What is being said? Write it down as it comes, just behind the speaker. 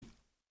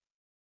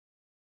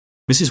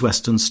Mrs.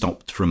 Weston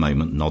stopped for a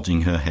moment,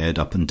 nodding her head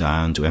up and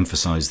down to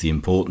emphasize the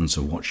importance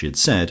of what she had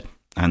said,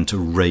 and to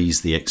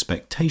raise the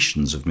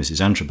expectations of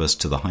Mrs. Antrobus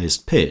to the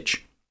highest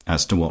pitch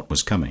as to what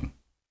was coming.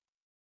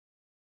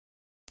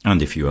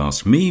 "And if you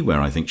ask me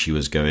where I think she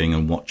was going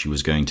and what she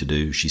was going to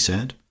do," she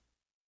said,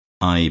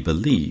 "I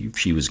believe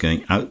she was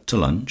going out to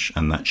lunch,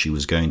 and that she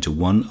was going to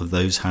one of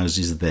those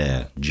houses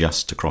there,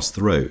 just across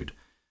the road,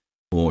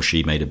 or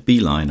she made a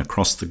bee-line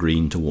across the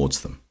green towards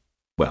them.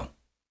 Well,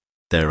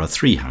 there are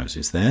 3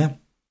 houses there.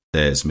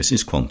 There's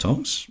Mrs.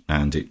 Quantock's,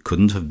 and it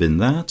couldn't have been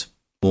that,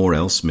 or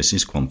else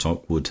Mrs.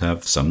 Quantock would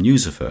have some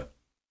news of her.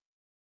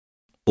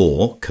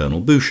 Or Colonel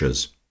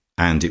Boucher's,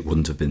 and it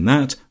wouldn't have been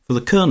that, for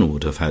the Colonel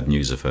would have had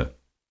news of her.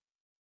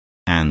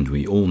 And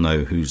we all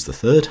know whose the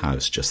 3rd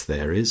house just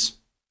there is."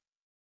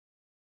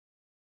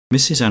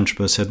 Mrs.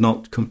 Antrobus had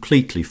not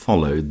completely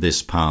followed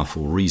this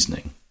powerful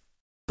reasoning.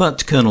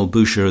 "But Colonel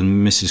Boucher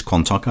and Mrs.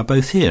 Quantock are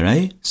both here,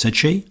 eh?" said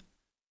she.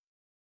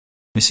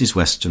 Mrs.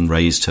 Weston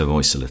raised her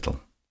voice a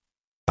little.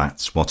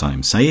 "That's what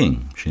I'm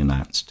saying," she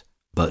announced.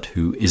 "But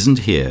who isn't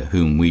here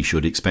whom we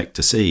should expect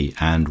to see,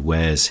 and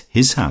where's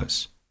his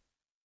house?"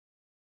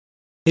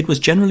 It was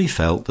generally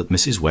felt that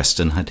Mrs.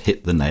 Weston had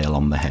hit the nail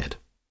on the head.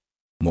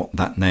 What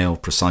that nail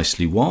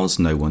precisely was,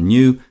 no one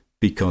knew,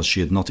 because she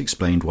had not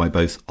explained why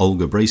both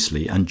Olga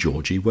Bracely and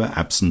Georgie were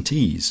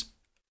absentees.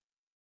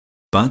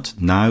 But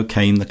now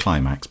came the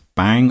climax,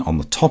 bang on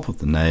the top of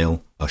the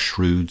nail, a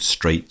shrewd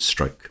straight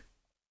stroke.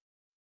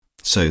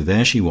 So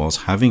there she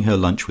was, having her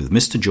lunch with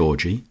Mr.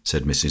 Georgie,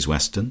 said Mrs.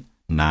 Weston,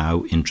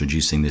 now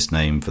introducing this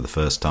name for the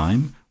first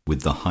time,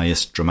 with the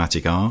highest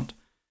dramatic art,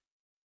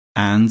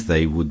 and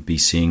they would be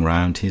seeing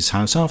round his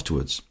house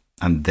afterwards.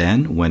 And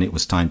then, when it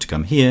was time to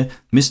come here,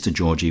 Mr.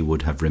 Georgie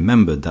would have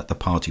remembered that the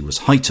party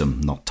was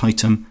Hightum, not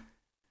Tightum,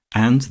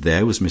 and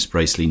there was Miss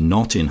Bracely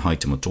not in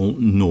Hightum at all,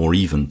 nor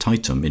even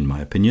Tightum, in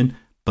my opinion,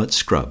 but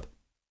Scrub.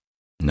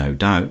 No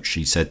doubt,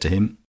 she said to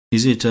him,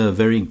 "Is it a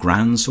very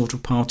grand sort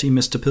of party,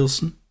 Mr.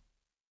 Pillson?"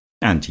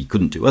 And he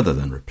couldn't do other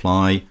than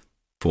reply,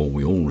 for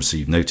we all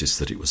received notice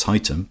that it was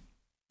Hightum.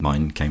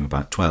 Mine came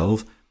about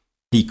 12.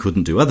 He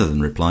couldn't do other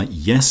than reply,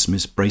 "Yes,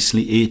 Miss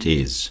Bracely, it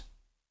is."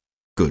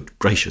 "Good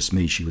gracious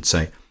me," she would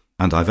say,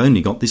 "and I've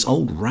only got this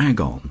old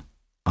rag on.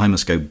 I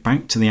must go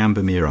back to the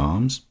Ambermere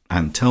Arms,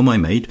 and tell my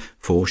maid,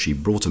 for she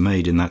brought a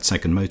maid in that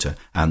second motor,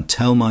 and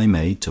tell my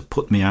maid to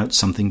put me out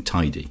something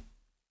tidy."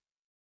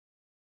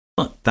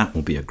 "But that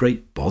will be a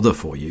great bother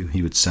for you,"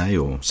 he would say,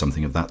 or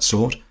something of that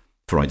sort,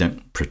 for I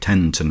don't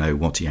pretend to know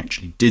what he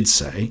actually did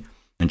say,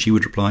 and she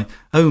would reply,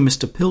 "Oh,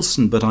 Mr.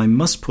 Pillson, but I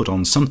must put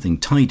on something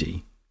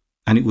tidy,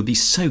 and it would be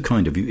so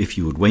kind of you if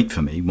you would wait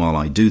for me while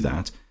I do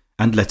that,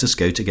 and let us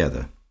go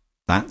together."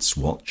 That's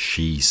what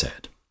she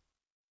said.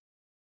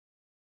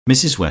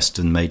 Mrs.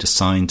 Weston made a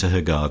sign to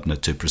her gardener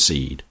to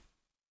proceed,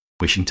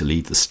 wishing to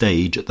leave the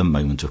stage at the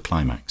moment of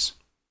climax.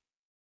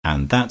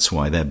 "And that's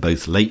why they're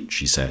both late,"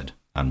 she said,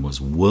 and was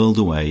whirled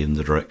away in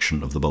the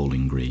direction of the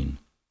bowling green.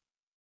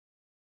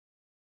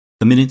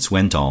 The minutes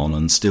went on,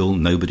 and still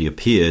nobody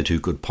appeared who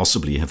could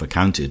possibly have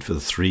accounted for the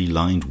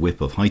 3-lined whip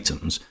of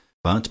Hightums,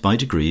 but by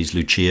degrees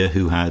Lucia,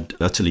 who had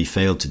utterly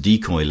failed to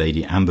decoy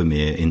Lady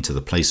Ambermere into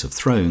the place of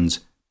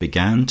thrones,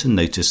 began to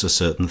notice a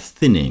certain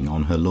thinning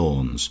on her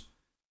lawns.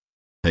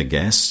 Her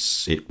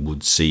guests, it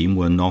would seem,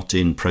 were not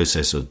in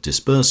process of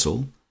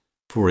dispersal,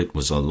 for it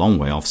was a long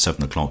way off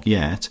 7 o'clock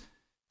yet,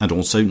 and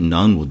also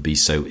none would be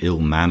so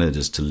ill-mannered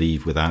as to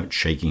leave without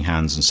shaking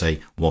hands and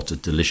say what a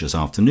delicious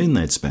afternoon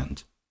they'd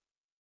spent.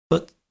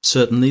 But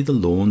certainly the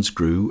lawns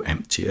grew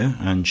emptier,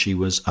 and she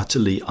was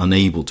utterly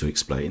unable to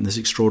explain this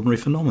extraordinary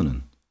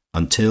phenomenon,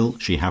 until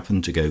she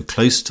happened to go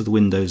close to the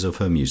windows of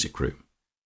her music room.